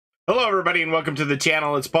Hello everybody and welcome to the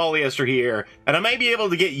channel. It's Paulie Esther here, and I may be able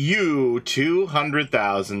to get you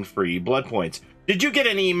 200,000 free blood points. Did you get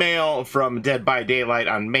an email from Dead by Daylight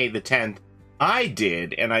on May the 10th? I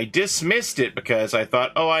did, and I dismissed it because I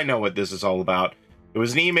thought, oh, I know what this is all about. It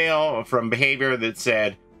was an email from Behavior that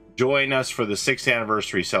said, join us for the 6th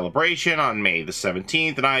anniversary celebration on May the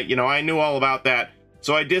 17th, and I knew all about that,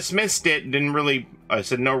 so I dismissed it, I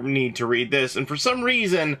said no need to read this, and for some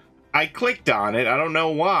reason, I clicked on it, I don't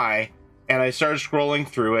know why, and I started scrolling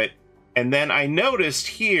through it, and then I noticed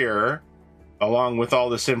here, along with all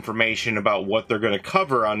this information about what they're going to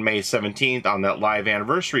cover on May 17th on that live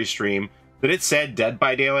anniversary stream, that it said Dead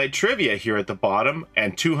by Daylight Trivia here at the bottom,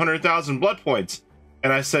 and 200,000 blood points.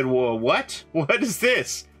 And I said, well, what? What is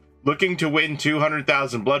this? Looking to win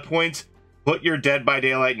 200,000 blood points? Put your Dead by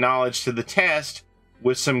Daylight knowledge to the test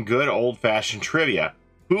with some good old-fashioned trivia.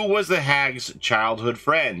 Who was the hag's childhood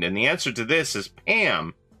friend? And the answer to this is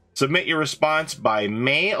Pam. Submit your response by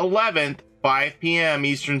May 11th, 5 p.m.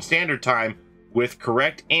 Eastern Standard Time, with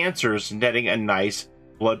correct answers, netting a nice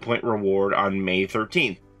blood point reward on May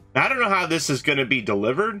 13th. Now, I don't know how this is going to be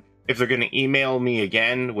delivered, if they're going to email me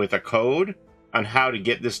again with a code on how to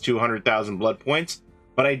get this 200,000 blood points,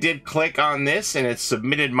 but I did click on this and it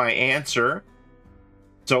submitted my answer.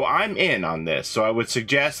 So I'm in on this. So I would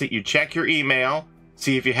suggest that you check your email,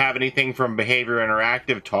 see if you have anything from Behavior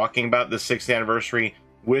Interactive talking about the 6th anniversary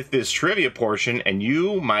with this trivia portion, and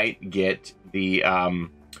you might get the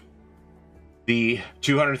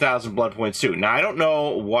 200,000 blood points too. Now, I don't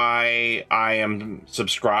know why I am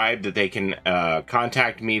subscribed that they can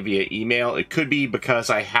contact me via email. It could be because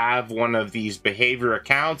I have one of these Behavior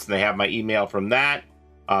accounts and they have my email from that.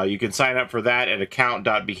 You can sign up for that at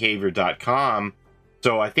account.behavior.com.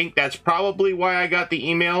 So I think that's probably why I got the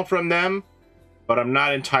email from them, but I'm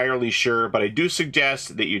not entirely sure. But I do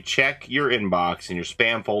suggest that you check your inbox and your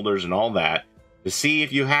spam folders and all that to see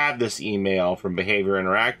if you have this email from Behavior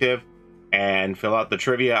Interactive and fill out the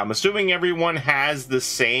trivia. I'm assuming everyone has the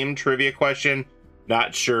same trivia question.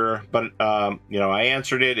 Not sure, but I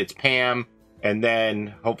answered it. It's Pam, and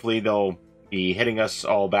then hopefully they'll be hitting us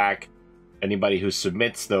all back, anybody who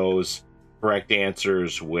submits those correct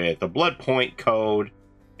answers, with a blood point code.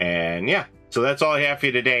 And yeah, so that's all I have for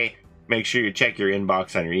you today. Make sure you check your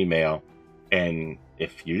inbox on your email, and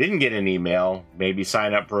if you didn't get an email, maybe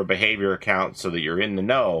sign up for a Behavior account so that you're in the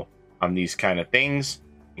know on these kind of things,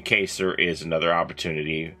 in case there is another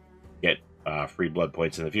opportunity to get free blood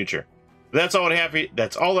points in the future. But that's all I have for you.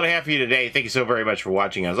 That's all that I have for you today. Thank you so very much for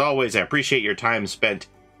watching. As always, I appreciate your time spent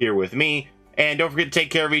here with me. And don't forget to take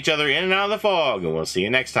care of each other in and out of the fog. And we'll see you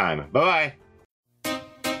next time. Bye-bye.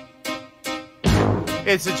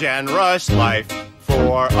 It's a Gen Rush life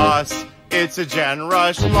for us. It's a Gen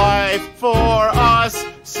Rush life for us.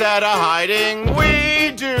 Set a hiding,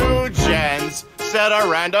 we do gens. Set a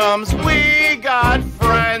randoms, we got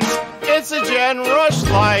friends. It's a Gen Rush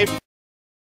life